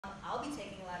I'll be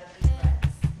taking a lot of deep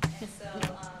breaths. And so,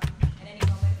 at any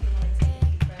moment, if you want to take a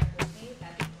deep breath with me,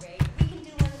 that'd be great. We can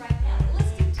do one right now.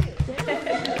 Let's do two.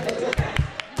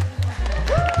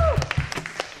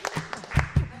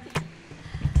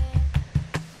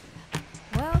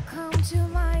 Welcome to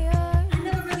my earth. I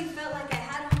never really felt like I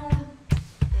had a home.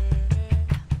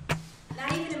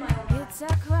 Not even in my own mind. It's a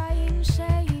crying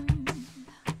shame.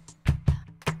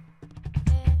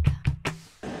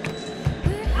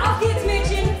 Auf geht's,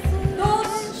 Mädchen!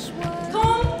 Los!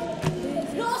 Komm!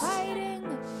 Los! Fighting,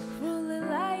 fully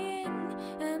lying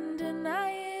and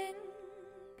denying.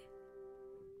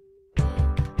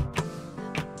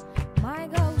 My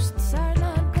ghosts are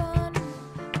not gone.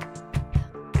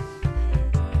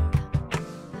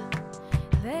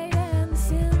 They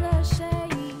dance in the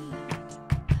shade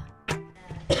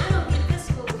I don't get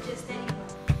physical with just anyone.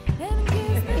 and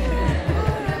kiss the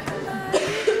heart of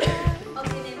my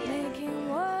Okay, maybe making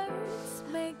words,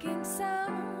 making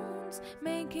sounds,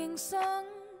 making songs.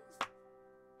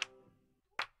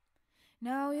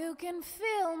 Now you can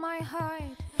feel my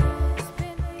heart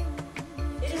spinning.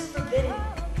 it is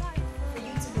forbidden.